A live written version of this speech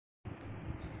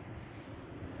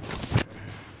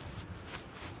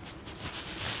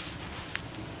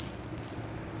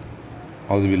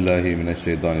أعوذ بالله من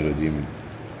الشيطان الرجيم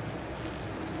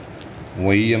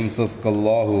وَإِنْ يَمْسَسْكَ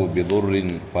اللَّهُ بِضُرٍّ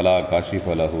فَلَا كَاشِفَ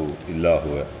لَهُ إِلَّا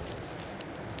هُوَ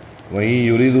وَإِنْ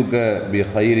يُرِدْكَ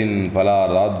بِخَيْرٍ فَلَا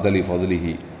رَادَّ لِفَضْلِهِ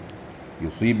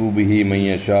يُصِيبُ بِهِ مَنْ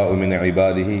يَشَاءُ مِنْ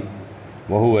عِبَادِهِ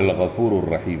وَهُوَ الْغَفُورُ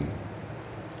الرَّحِيمُ.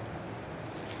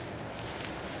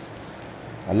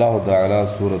 அல்லாஹு தஆலா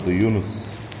சூரத்து யூனுஸ்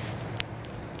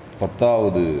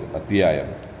 10வது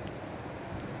அத்தியாயம்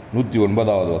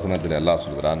 109வது வசனத்தில் அல்லாஹ்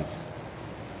சொல்கிறான்,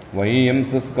 வயின்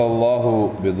யம்சஸ்க அல்லாஹு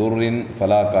பிதுர்ரின்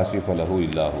ஃபலா காஷிஃப லஹு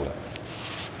இல்லா ஹுவ.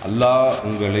 அல்லாஹ்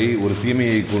உங்களை ஒரு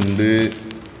தீமையை கொண்டு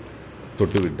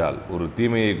தொட்டுவிட்டால், ஒரு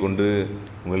தீமையை கொண்டு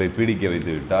உங்களை பீடிக்க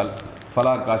வைத்து விட்டால்,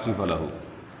 ஃபலா காஷிஃப லஹு,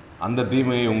 அந்த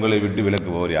தீமையை உங்களை விட்டு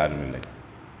விலக்குபவர் யாரும் இல்லை,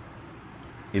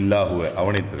 இல்லா ஹுவ,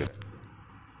 அவனை தவிர.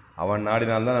 அவன்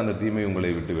நாடினால்தான் அந்த தீமை உங்களை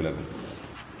விட்டு விலகும்.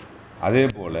 அதே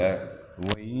போல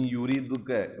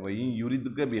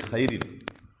யுரிதுக்க பி ஹைரின்,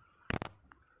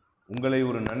 உங்களை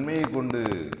ஒரு நன்மையை கொண்டு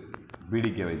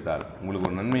பீடிக்க வைத்தால், உங்களுக்கு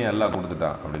ஒரு நன்மையை அல்லாஹ்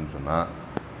கொடுத்துட்டான் அப்படின்னு சொன்னால்,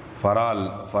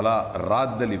 ஃபலா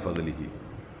ராத்தலி ஃபதுலிஹி,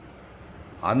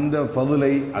 அந்த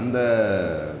ஃபதுலை, அந்த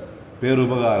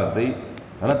பேருபகாரத்தை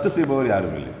ரத்து செய்பவர்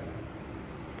யாரும் இல்லை.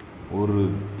 ஒரு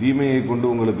தீமையை கொண்டு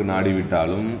உங்களுக்கு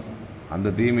நாடிவிட்டாலும்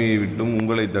அந்த தீமையை விட்டும்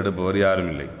உங்களை தடுப்பவர் யாரும்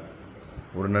இல்லை.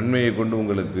 ஒரு நன்மையை கொண்டு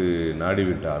உங்களுக்கு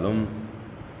நாடிவிட்டாலும்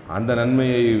அந்த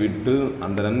நன்மையை விட்டு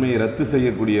அந்த நன்மையை ரத்து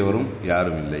செய்யக்கூடியவரும்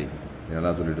யாரும் இல்லை.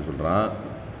 என்னெல்லாம் சொல்லிட்டு சொல்கிறான்,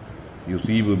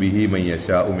 யுசீபு பிஹி மை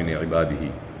யஷாஉ மின் இபாதிஹி,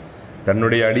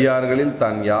 தன்னுடைய அடியார்களில்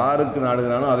தான் யாருக்கு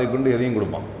நாடுகிறானோ அதை கொண்டு எதையும்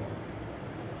கொடுப்பான்.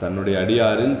 தன்னுடைய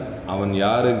அடியாரில் அவன்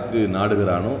யாருக்கு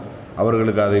நாடுகிறானோ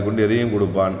அவர்களுக்கு அதை கொண்டு எதையும்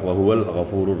கொடுப்பான். வஹுவல்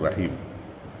கஃபூருர் ரஹீம்,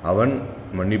 அவன்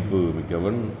மன்னிப்பு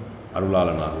மிக்கவன்,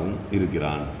 அருளாளனாகவும்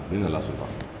இருக்கிறான் அப்படின்னு நல்லா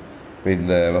சொல்கிறான். இப்போ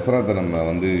இந்த வசனத்தை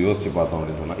நம்ம யோசித்து பார்த்தோம்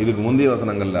அப்படின்னு சொன்னால், இதுக்கு முந்தைய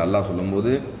வசனங்களில் அல்லாஹ்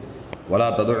சொல்லும்போது வலா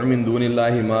ததுஉ மின்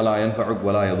தூனில்லாஹி மா லா யன்ஃபஉக்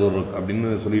வலா யதுர்ருக் அப்படின்னு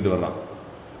சொல்லிட்டு வர்றான்.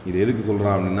 இது எதுக்கு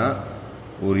சொல்கிறான் அப்படின்னா,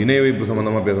 ஒரு இணை வைப்பு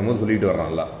சம்மந்தமாக பேசும்போது சொல்லிட்டு வர்றான்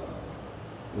அல்லாஹ்.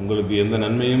 உங்களுக்கு எந்த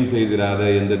நன்மையும் செய்திராத,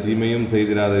 எந்த தீமையும்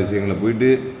செய்திராத விஷயங்களை போயிட்டு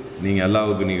நீங்கள்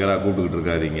அல்லாஹ்வுக்கு நிகராக கூப்பிட்டுக்கிட்டு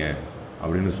இருக்காதீங்க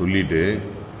அப்படின்னு சொல்லிட்டு,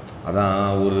 அதான்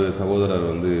ஒரு சகோதரர்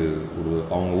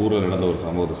அவங்க ஊரில் நடந்த ஒரு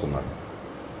சம்பவத்தை சொன்னார்.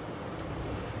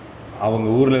 அவங்க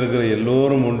ஊரில் இருக்கிற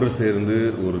எல்லோரும் ஒன்று சேர்ந்து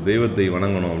ஒரு தெய்வத்தை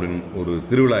வணங்கணும் அப்படின்னு, ஒரு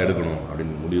திருவிழா எடுக்கணும்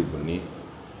அப்படின்னு முடிவு பண்ணி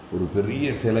ஒரு பெரிய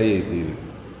சிலையை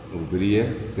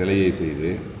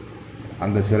செய்து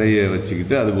அந்த சிலையை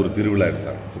வச்சுக்கிட்டு அதுக்கு ஒரு திருவிழா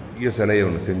எடுத்தாங்க. பெரிய சிலையை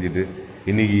ஒன்று செஞ்சுட்டு,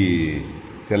 இன்றைக்கி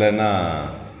சிலைன்னா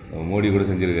மோடி கூட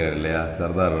செஞ்சுருக்காரு இல்லையா,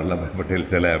 சர்தார் வல்லபாய்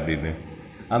பட்டேல் சிலை அப்படின்னு,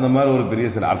 அந்த மாதிரி ஒரு பெரிய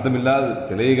சிலை, அர்த்தமில்லாத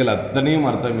சிலைகள் அத்தனையும்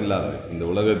அர்த்தமில்லாது, இந்த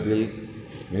உலகத்தில்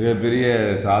மிகப்பெரிய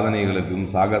சாதனைகளுக்கும்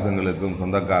சாகசங்களுக்கும்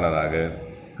சொந்தக்காரராக,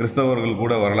 கிறிஸ்தவர்கள்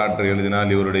கூட வரலாற்றை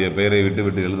எழுதினால் இவருடைய பெயரை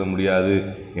விட்டு எழுத முடியாது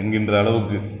என்கின்ற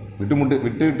அளவுக்கு,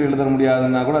 விட்டு எழுத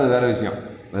முடியாதுன்னா கூட அது வேற விஷயம்,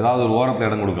 ஏதாவது ஒரு ஓரத்தில்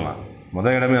இடம் கொடுக்கலாம்,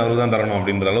 முதல் இடமே அவர் தான் தரணும்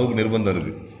அப்படின்ற அளவுக்கு நிர்பந்தம்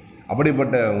இருக்குது.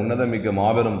 அப்படிப்பட்ட உன்னதமிக்க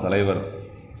மாபெரும் தலைவர்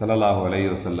ஸல்லல்லாஹு அலைஹி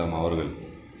வஸல்லம் அவர்கள்,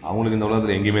 அவங்களுக்கு இந்த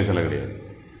உலகத்தில் எங்கேயுமே சிலை கிடையாது.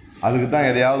 அதுக்கு தான்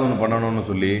எதையாவது ஒன்று பண்ணணும்னு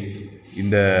சொல்லி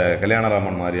இந்த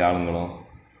கல்யாணராமன் மாதிரி ஆளுங்களும்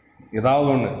ஏதாவது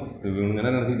ஒன்று, இவங்க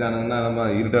என்ன நினச்சிக்கிட்டானுங்கன்னா, நம்ம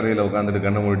இருட்டறையில் உட்காந்துட்டு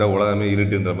கண்ணை மூடிட்டா உலகமே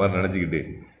இருட்டுன்ற மாதிரி நினச்சிக்கிட்டு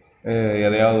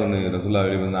எதையாவது ஒன்று ரசூலுல்லாஹ்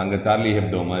வெளியே வந்து, அங்கே சார்லி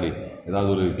ஹெப்டோ மாதிரி ஏதாவது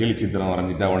ஒரு கேலி சித்திரம்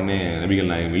வரைஞ்சிட்டா உடனே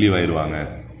நபிகள் நாயகம் வெளிவாயிருவாங்க.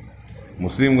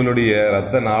 முஸ்லீம்களுடைய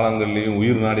ரத்த நாளங்கள்லையும்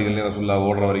உயிர் நாடிகள்லையும் ரசூலுல்லாஹ்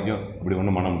ஓடுற வரைக்கும் இப்படி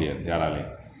ஒன்றும் பண்ண முடியாது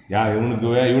யாராலையும்.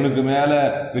 இவனுக்கு மேலே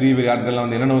பெரிய பெரிய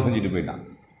ஆட்கள்லாம் என்னென்ன செஞ்சுட்டு போயிட்டான்.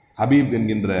 ஹபீப்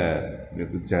என்கின்ற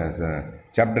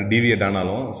சாப்டர் டீவியேட்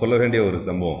ஆனாலும் சொல்ல வேண்டிய ஒரு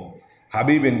சம்பவம்,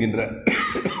 ஹபீப் என்கின்ற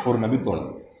ஒரு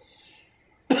நபித்தோழர்,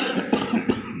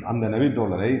 அந்த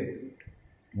நபித்தோழரை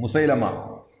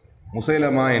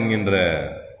முசைலமா என்கின்ற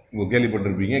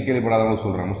கேள்விப்பட்டிருப்பீங்க, கேள்விப்படாதவங்க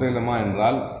சொல்கிறேன். முசைலமா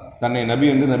என்றால் தன்னை நபி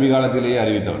என்று நபி காலத்திலேயே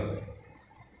அறிவித்தவன்,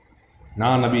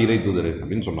 நான் நபி இறை தூதர்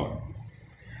அப்படின்னு சொன்னவன்.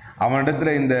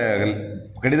 அவனிடத்தில் இந்த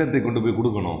கடிதத்தை கொண்டு போய்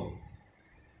கொடுக்கணும்,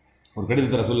 ஒரு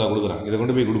கடிதத்தை ரசூலுல்லாஹ் கொடுக்குறான், இதை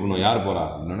கொண்டு போய் கொடுக்கணும், யார் போகிறா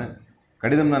அப்படின்னு,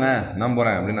 கடிதம் தானே நான்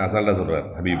போகிறேன் அப்படின்னு அசால்ட்டாக சொல்கிறார்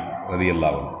ஹபீப்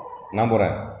ரலியல்லாஹு அன்ஹு. நான்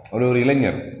போகிறேன், ஒரு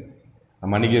இளைஞர்,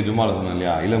 நம்ம அன்றைக்கே ஜும்மாவில் சொன்னோம்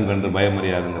இல்லையா, இளம் கன்று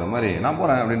பயமறியாதுங்கிற மாதிரி, நான்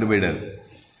போகிறேன் அப்படின்ட்டு போயிட்டார்.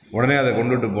 உடனே அதை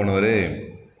கொண்டுட்டு போனவர்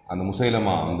அந்த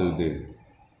முசைலமா வந்துட்டு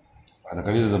அந்த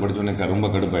கடிதத்தை படித்தோடனே ரொம்ப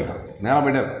கடுப்பாயிட்டான், நேராக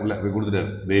போயிட்டார், உள்ள போய் கொடுத்துட்டார்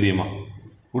தைரியமாக.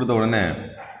 கொடுத்த உடனே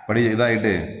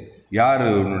இதாகிட்டு, யார்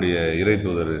உன்னுடைய இறை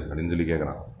தூதர் அப்படின்னு சொல்லி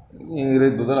கேட்குறான். இறை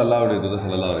தூதர் அல்லாஹ்வுடைய தூதர்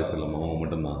ஸல்லல்லாஹு அலைஹி வஸல்லம், அவங்க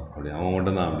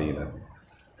மட்டும்தான் அப்படிங்கிறார்.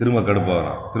 திரும்ப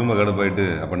கடுப்பாயிட்டு,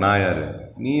 அப்போ நான் யார்,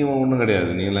 நீ ஒன்றும் கிடையாது,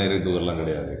 நீலாம் இறை தூதர்லாம்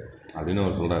கிடையாது அப்படின்னு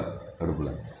அவர் சொல்கிறார்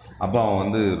கடுப்பில். அப்போ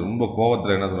அவன் ரொம்ப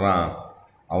கோபத்தில் என்ன சொல்கிறான்,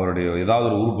 அவருடைய ஏதாவது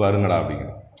ஒரு உறுப்பு அருங்கடா அப்படிங்கிற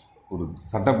ஒரு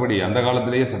சட்டப்படி அந்த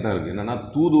காலத்திலேயே சட்டம் இருக்குது. என்னென்னா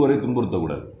தூதுவரை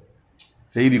துன்புறுத்தக்கூடாது,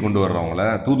 செய்தி கொண்டு வர்றவங்கள,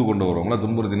 தூது கொண்டு வர்றவங்கள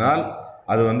துன்புறுத்தினால்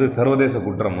அது சர்வதேச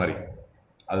குற்றம் மாதிரி,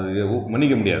 அது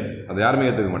மன்னிக்க முடியாது, அதை யாருமே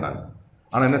ஏற்றுக்க மாட்டாங்க.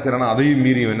 ஆனால் என்ன செய்யறான்னா, அதையும்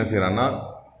மீறி என்ன செய்யறான்னா,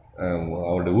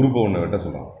 அவருடைய உறுப்பை ஒன்றை வெட்ட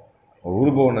சொல்கிறான்.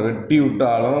 உறுப்பை ஒன்றை வெட்டி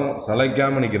விட்டாலும்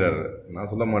சளைக்காமல் நிற்கிறாரு. நான்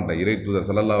சொல்ல மாட்டேன், இறை தூதர்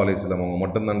ஸல்லல்லாஹு அலைஹி வஸல்லம் அவங்க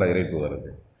மட்டும்தான்டா இறை தூதர்.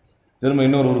 திரும்ப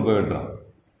இன்னொரு உறுப்பை வெட்டுறான்.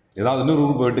 ஏதாவது இன்னொரு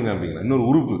உறுப்பை வெட்டுங்க அப்படிங்கிற, இன்னொரு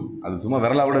உறுப்பு, அது சும்மா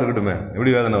விரலா கூட இருக்கட்டுமே,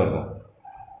 எப்படி வேதனை இருக்கும்.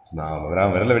 நான்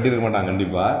விரலை வெட்டியிருக்க மாட்டான்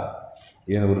கண்டிப்பாக,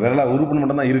 எனக்கு ஒரு விரலா உறுப்புன்னு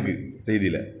மட்டும்தான் இருக்குது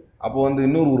செய்தியில். அப்போ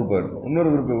இன்னொரு உறுப்பை வெட்டணும். இன்னொரு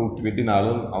உறுப்பை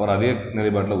வெட்டினாலும் அவர் அதே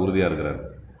நிலைப்பாட்டில் உறுதியாக இருக்கிறார்.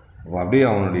 அப்போ அப்படியே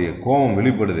அவனுடைய கோபம்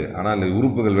வெளிப்படுது. ஆனால்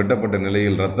உறுப்புகள் வெட்டப்பட்ட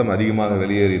நிலையில் ரத்தம் அதிகமாக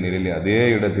வெளியேறிய நிலையில் அதே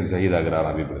இடத்தில் ஷஹீதாகிறார்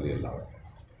அபிப்படுது எல்லாம்.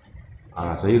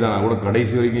 ஆனால் ஷஹீதானா கூட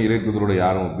கடைசி வரைக்கும் இறை தூதரோட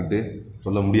யாரும் ஒப்பிட்டு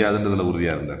சொல்ல முடியாதுன்றதில்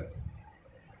உறுதியாக இருந்தார்.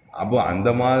 அப்போ அந்த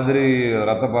மாதிரி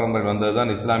ரத்த பரம்பரை வந்தது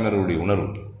தான் இஸ்லாமியர்களுடைய உணர்வு.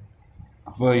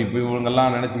 அப்போ இப்போ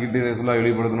இவங்கெல்லாம் நினச்சிக்கிட்டு ரசூலுல்லாஹ்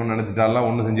வெளிப்படுத்தணும்னு நினச்சிட்டாலாம்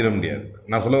ஒன்றும் செஞ்சிட முடியாது.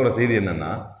 நான் சொல்ல வர செய்தி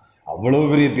என்னென்னா, அவ்வளோ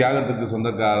பெரிய தியாகத்துக்கு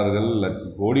சொந்தக்காரர்கள்,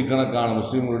 கோடிக்கணக்கான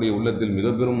முஸ்லீம்களுடைய உள்ளத்தில் மிக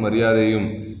பெரும் மரியாதையும்,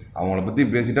 அவங்கள பற்றி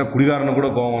பேசிட்டா குடிகாரனு கூட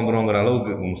கோபம் வந்துடுங்கிற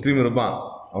அளவுக்கு முஸ்லீம் இருப்பான்,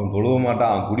 அவன் தொழுவ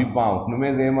மாட்டான், அவன் குடிப்பான், ஒன்றுமே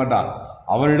செய்ய மாட்டான்,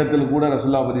 அவனிடத்தில் கூட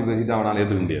ரசூலுல்லாஹ் பற்றி பேசிட்டு அவனால்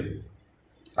ஏற்றுக்க முடியாது.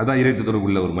 அதுதான் இறை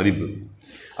தூதருக்குள்ள ஒரு மதிப்பு.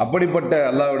 அப்படிப்பட்ட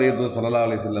அல்லாஹ்வுடைய தூதர் ஸல்லல்லாஹு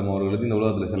அலைஹி வஸல்லம் அவர்களுக்கு இந்த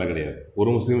உலகத்தில் சிலை கிடையாது, ஒரு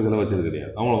முஸ்லீம் சிலை வச்சது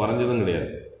கிடையாது, அவங்கள வரைஞ்சதும் கிடையாது.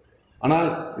 ஆனால்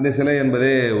இந்த சிலை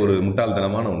என்பதே ஒரு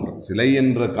முட்டாள்தனமான ஒன்று. சிலை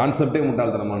என்ற கான்செப்டே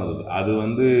முட்டாள்தனமானது. அது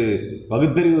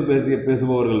பகுத்தறிவு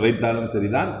பேசுபவர்கள் வைத்தாலும்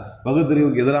சரிதான்,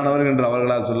 பகுத்தறிவுக்கு எதிரானவர்கள் என்று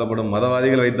அவர்களால் சொல்லப்படும்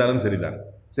மதவாதிகள் வைத்தாலும் சரிதான்.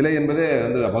 சிலை என்பதே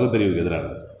பகுத்தறிவுக்கு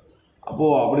எதிரானது.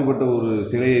 அப்போது அப்படிப்பட்ட ஒரு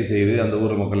சிலையை செய்து அந்த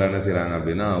ஊர் மக்கள் என்ன செய்கிறாங்க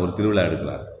அப்படின்னா, ஒரு திருவிழா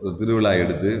எடுக்கிறார். ஒரு திருவிழா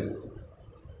எடுத்து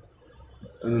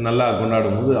நல்லா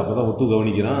கொண்டாடும் போது அப்போ தான் ஒத்து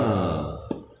கவனிக்கிறான்,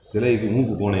 சிலைக்கு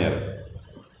மூக்கு கோணையார்,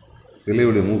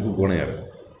 சிலையுடைய மூக்கு கோணையார்.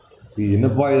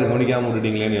 என்னப்பா இதை கவனிக்காமல்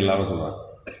விட்டுட்டீங்களேன்னு எல்லாரும் சொல்கிறாங்க.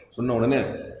 சொன்ன உடனே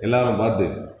எல்லாரும் பார்த்து,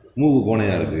 மூக்கு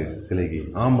கோணையாக இருக்குது சிலைக்கு.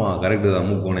 ஆமாம், கரெக்டு தான்,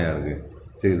 மூக்கு கோணையாக இருக்குது.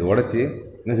 சரி, இதை உடச்சி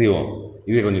என்ன செய்வோம்,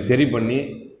 இதை கொஞ்சம் சரி பண்ணி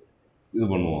இது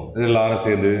பண்ணுவோம். எல்லாரும்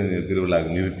சேர்ந்து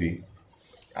திருவிழாவுக்கு நிறுத்தி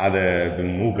அதை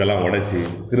மூக்கெல்லாம் உடச்சி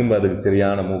திரும்ப அதுக்கு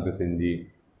சரியான மூக்கு செஞ்சு,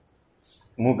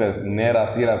 மூக்கை நேராக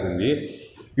சீராக செஞ்சு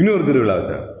இன்னொரு திருவிழா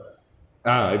வச்சார்.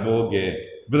 இப்போ ஓகே,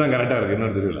 இப்போ தான் கரெக்டாக இருக்குது.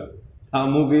 இன்னொரு திருவிழா,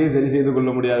 மூக்கையே சரி செய்து கொள்ள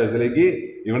முடியாத சிலைக்கு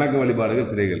வணக்க வழிபாடுகள்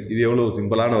சிலைகள். இது எவ்வளோ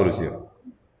சிம்பிளான ஒரு விஷயம்.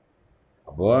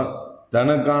 அப்போ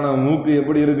தனக்கான மூக்கு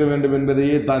எப்படி இருக்க வேண்டும்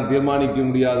என்பதையே தான் தீர்மானிக்க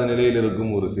முடியாத நிலையில்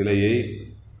இருக்கும் ஒரு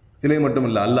சிலை மட்டும்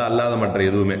இல்லை, அல்லாஹ் அல்லாத மற்ற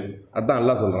எதுவுமே. அதான்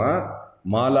அல்லாஹ் சொல்றான்,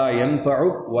 மாலா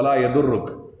யன்ஃபஉக் வலா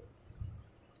யதுர்ருக்.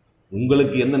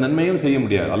 உங்களுக்கு எந்த நன்மையும் செய்ய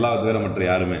முடியாது அல்லாஹ் தவிர மற்ற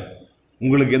யாருமே,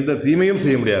 உங்களுக்கு எந்த தீமையும்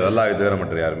செய்ய முடியாது அல்லாஹ் தவிர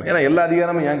மற்ற யாருமே. ஏன்னா எல்லா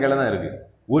அதிகாரமும் என் கையில தான் இருக்கு.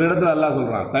 ஒரு இடத்துல அல்லாஹ்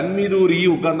சொல்றான், தன் மீது ஒரு ஈ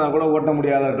உட்கார்ந்தா கூட ஓட்ட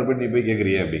முடியாத போய் நீ போய்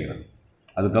கேட்குறியே அப்படிங்கிறான்.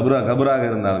 அது கபராக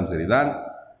இருந்தாலும் சரிதான்,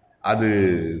 அது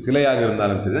சிலையாக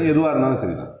இருந்தாலும் சரிதான், எதுவாக இருந்தாலும்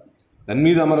சரிதான். தன்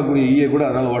மீது அமரக்கூடிய ஈயை கூட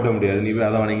அதனால் ஓட்ட முடியாது, நீ போய்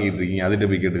அதை வணங்கிட்டு இருக்கீங்க, அதிட்ட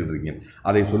போய் கேட்டுக்கிட்டு இருக்கீங்க.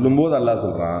 அதை சொல்லும்போது அல்லாஹ்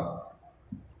சொல்றான்,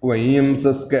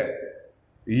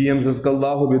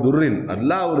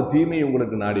 அல்லாஹ் ஒரு தீமையை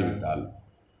உங்களுக்கு நாடிவிட்டால்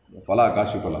ஃபலா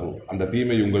காஷிஃப லஹு, அந்த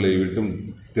தீமை உங்களை விட்டும்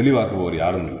தெளிவாக்குபவர்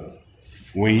யாரும் இல்லை.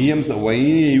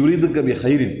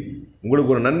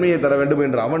 உங்களுக்கு ஒரு நன்மையை தர வேண்டும்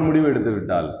என்று அவன் முடிவு எடுத்து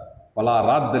விட்டால் ஃபலா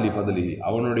ராத்தலி ஃபதலிஹி,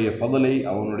 அவனுடைய ஃபதலை,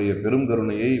 அவனுடைய பெரும்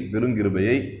கருணையை,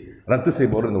 பெருங்கிருபையை ரத்து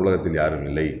செய்பவர் இந்த உலகத்தில் யாரும்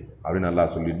இல்லை அப்படின்னு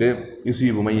அல்லாஹ் சொல்லிட்டு,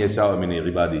 யுஸீபு மை யஷா மின்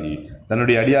இபாதிஹி,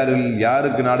 தன்னுடைய அடியாரில்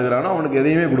யாருக்கு நாடுகிறானோ அவனுக்கு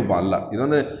எதையுமே கொடுப்பான் அல்லாஹ்.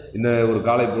 இது இந்த ஒரு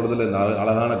காலை பொழுதுல, இந்த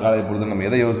அழகான காலை பொழுதுல நம்ம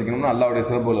எதை யோசிக்கணும்னா அல்லாஹ்வுடைய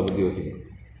சிறப்புகளை பற்றி யோசிக்கணும்.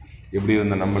 எப்படி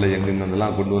இருந்த நம்மளை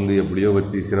எங்கெங்கெல்லாம் கொண்டு வந்து எப்படியோ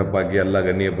வச்சு சிறப்பாக்கி எல்லாம்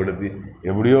கண்ணியப்படுத்தி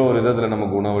எப்படியோ ஒரு விதத்தில்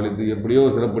நமக்கு உணவளித்து எப்படியோ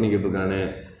சிறப்பு பண்ணிக்கிட்டு இருக்கானே,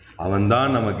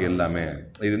 அவன்தான் நமக்கு எல்லாமே.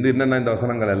 இது என்னென்ன, இந்த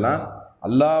வசனங்கள் எல்லாம்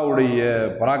அல்லாஹ்வுடைய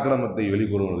பராக்கிரமத்தை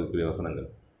வெளிக்கொடுக்கக்கூடிய வசனங்கள்.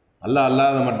 அல்லாஹ்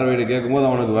அல்லாத மற்றவையை கேட்கும்போது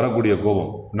அவனுக்கு வரக்கூடிய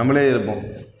கோபம். நம்மளே இருப்போம்,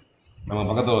 நம்ம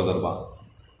பக்கத்தில் ஒருத்தர் இருப்பான்,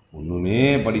 ஒன்றுமே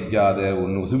படிக்காத,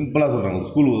 ஒன்று சிம்பிளாக சொல்கிறேன், ஒரு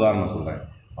ஸ்கூல் உதாரணம் சொல்கிறேன்,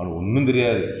 அவனுக்கு ஒன்றும்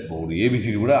தெரியாது, இப்போ ஒரு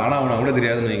ஏபிசிடி கூட அவனை கூட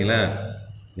தெரியாதுன்னு வைங்களேன்.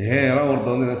 நேராக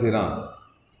ஒருத்தர் என்ன செய்கிறான்,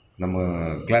 நம்ம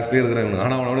கிளாஸ்லேயே இருக்கிறவங்க,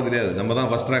 ஆனால் அவனை கூட தெரியாது, நம்ம தான்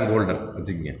ஃபஸ்ட் ரேங்க் ஹோல்டர்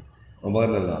வச்சுக்கிங்க, அவன்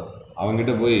பக்கத்தில் இருக்கான்.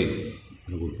 அவங்ககிட்ட போய்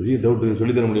எனக்கு ஒரு பெரிய டவுட்டு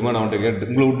சொல்லித்தர முடியுமா, நான் அவன்கிட்ட கேட்டு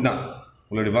உங்களை விட்டுட்டான்,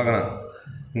 உங்களை இப்படி பார்க்குறான்,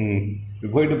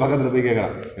 போயிட்டு பக்கத்தில் போய்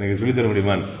கேட்குறான் எனக்கு சொல்லித்தர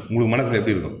முடியுமான்னு, உங்களுக்கு மனசில்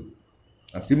எப்படி இருக்கும்?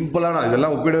 சிம்பிளான,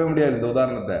 இதெல்லாம் ஒப்பிடவே முடியாது. இந்த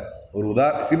உதாரணத்தை ஒரு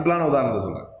சிம்பிளான உதாரணத்தை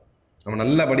சொல்கிறேன். நம்ம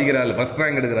நல்லா படிக்கிற ஆள், ஃபஸ்ட்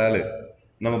ரேங்க் எடுக்கிற ஆள்,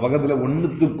 நம்ம பக்கத்தில்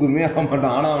ஒன்றுத்துக்குமே ஆக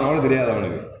மாட்டான், ஆனால் அவனோட தெரியாது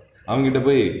அவனுக்கு. அவங்ககிட்ட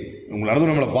போய் உங்களை நடந்து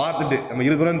நம்மளை பார்த்துட்டு, நம்ம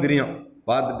இருக்கிறோன்னு தெரியும்,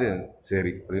 பார்த்துட்டு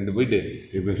சரி அப்படின்ட்டு போயிட்டு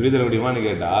இப்போ சொல்லித்தர முடியுமான்னு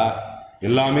கேட்டால்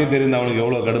எல்லாமே தெரிந்து அவனுக்கு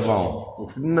எவ்வளோ கடுப்பாகும்.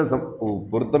 சின்ன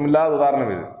பொருத்தமில்லாத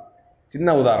உதாரணம் இது,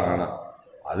 சின்ன உதாரணம். ஆனால்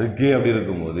அதுக்கே அப்படி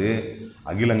இருக்கும்போது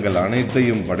அகிலங்கள்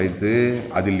அனைத்தையும் படைத்து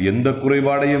அதில் எந்த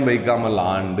குறைபாடையும் வைக்காமல்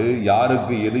ஆண்டு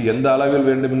யாருக்கு எது எந்த அளவில்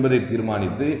வேண்டும் என்பதை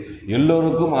தீர்மானித்து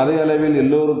எல்லோருக்கும் அதே அளவில்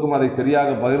எல்லோருக்கும் அதை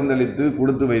சரியாக பகிர்ந்தளித்து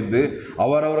கொடுத்து வைத்து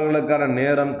அவரவர்களுக்கான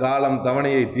நேரம் காலம்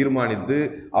தவணையை தீர்மானித்து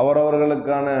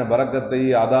அவரவர்களுக்கான பரக்கத்தை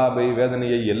அதாபை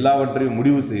வேதனையை எல்லாவற்றையும்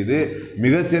முடிவு செய்து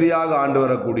மிகச்சரியாக ஆண்டு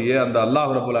வரக்கூடிய அந்த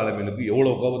அல்லாஹ் ரப்பல் ஆலமீனுக்கு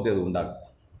எவ்வளவு கோபத்தை அது உண்டாகும்.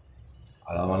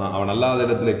 அவன் அல்லாத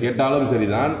இடத்துல கேட்டாலும்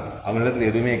சரிதான், அவனிடத்துல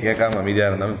எதுவுமே கேட்காம அமைதியா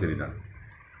இருந்தாலும் சரிதான்.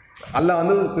 அல்லாஹ்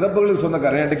சிறப்புகளுக்கு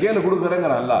சொந்தக்காரன், என்கிட்ட கேளு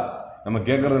கொடுக்குறேங்கிறான் அல்லாஹ். நம்ம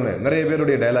கேட்கறது நிறைய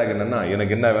பேருடைய டைலாக் என்னன்னா,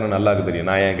 எனக்கு என்ன வேணும்னு அல்லாஹ்க்கு தெரியும்,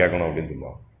 நான் ஏன் கேட்கணும் அப்படின்னு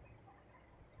சொல்லுவான்.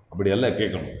 அப்படி எல்லாம்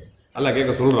கேட்கணும், அல்லாஹ்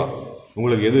கேட்க சொல்றான்.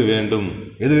 உங்களுக்கு எது வேண்டும்,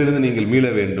 எதிலிருந்து நீங்கள் மீள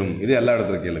வேண்டும், இதே எல்லா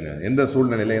இடத்துல கேளுங்க. எந்த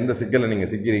சூழ்நிலையில எந்த சிக்கலை நீங்க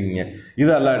சிக்கிறீங்க,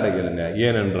 இது அல்லாஹ்ட்ட கேளுங்க.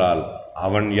 ஏனென்றால்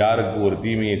அவன் யாருக்கு ஒரு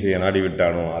தீமையை செய்ய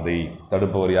நாடிவிட்டானோ அதை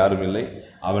தடுப்பவர் யாரும் இல்லை.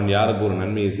 அவன் யாருக்கு ஒரு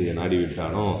நன்மையை செய்ய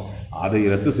நாடிவிட்டானோ அதை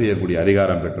ரத்து செய்யக்கூடிய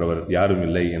அதிகாரம் பெற்றவர் யாரும்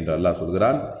இல்லை என்று அல்லாஹ்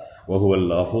சொல்கிறான். வஹுவல்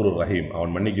கஃபூருர் ரஹீம்,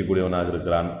 அவன் மன்னிக்கக்கூடியவனாக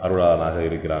இருக்கிறான், அருளாளனாக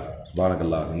இருக்கிறான்.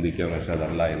 சுப்ஹானக்கல்லாஹ் வபிஹம்திஹி வ அஷ்ஹது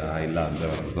அல்லா இலாஹா இல்லா அன்த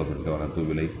அஸ்தக்ஃபிருக வ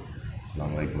அத்தூபு இலைக்.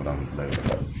 அஸ்ஸலாமு அலைக்கும் வரஹ்மத்துல்லாஹி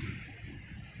வபரகாத்துஹு.